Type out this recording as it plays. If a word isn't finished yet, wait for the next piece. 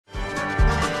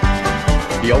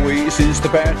He always is the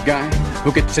bad guy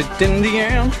who gets it in the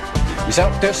end. He's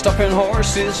out there stopping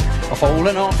horses or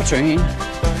falling off a train.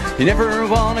 He never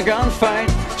won a gunfight,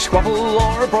 squabble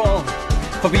or a brawl.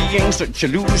 For being such a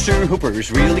loser,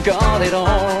 Hooper's really got it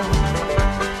all.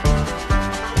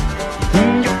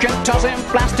 You can toss him,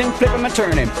 blast him, flip him and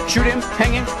turn him, shoot him,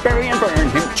 hang him, bury and burn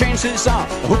him. Chances are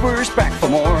Hooper's back for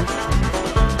more.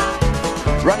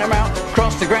 Run him out,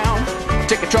 cross the ground,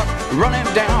 take a truck, run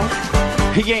him down.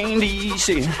 He ain't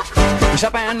easy, he's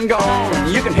up and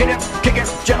gone. You can hit him, kick him,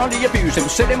 gently abuse him,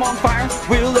 set him on fire,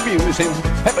 we'll amuse him.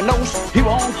 Heaven knows he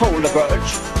won't hold a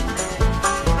grudge.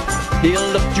 He'll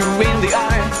look you in the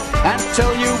eye and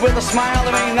tell you with a smile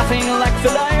there ain't nothing like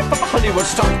the life of a Hollywood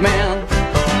stuntman.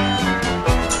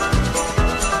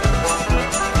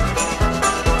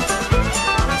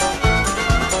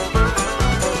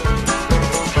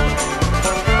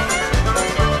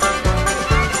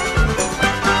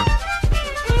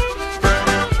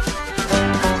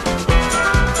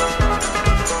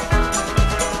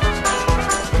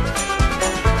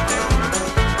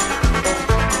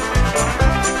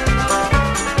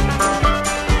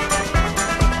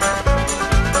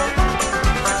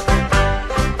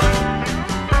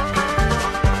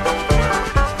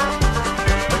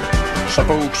 Some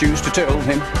folks used to tell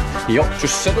him he ought to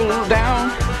settle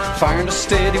down, find a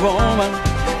steady woman,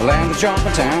 land a job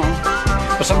in town.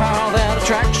 But somehow that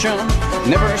attraction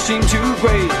never seemed too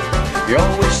great. You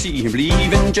always see him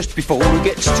leaving just before it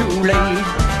gets too late.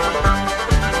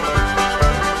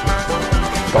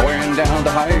 Going down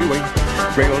the highway,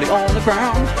 rarely on the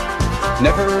ground,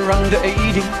 never under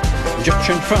 80,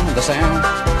 judging from the sound.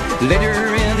 Later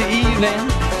in the evening,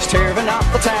 he's tearing out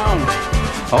the town.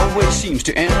 Always seems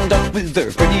to end up with the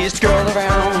prettiest girl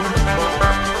around.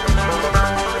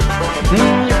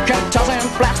 You can toss him,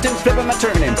 blast him, flip him and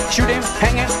turn him, shoot him,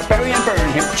 hang him, bury and burn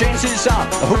him. Chances are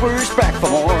Hooper's back for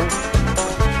more.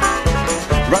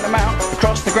 Run him out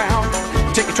across the ground,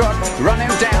 take a truck, run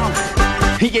him down.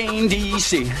 He ain't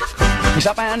easy, he's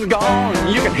up and gone.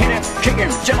 You can hit him, kick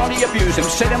him, gently abuse him,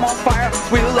 set him on fire,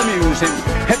 we'll amuse him.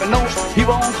 Heaven knows he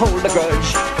won't hold a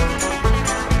grudge.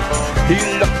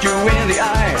 He'll look you in the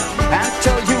eye and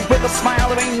tell you with a smile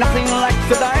there ain't nothing like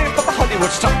the life of a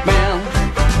Hollywood stuntman.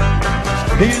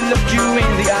 He'll look you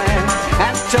in the eye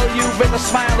and tell you with a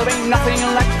smile there ain't nothing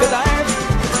like the life,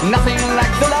 nothing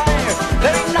like the life.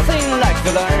 There ain't nothing like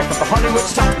the life of a Hollywood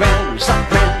stuntman.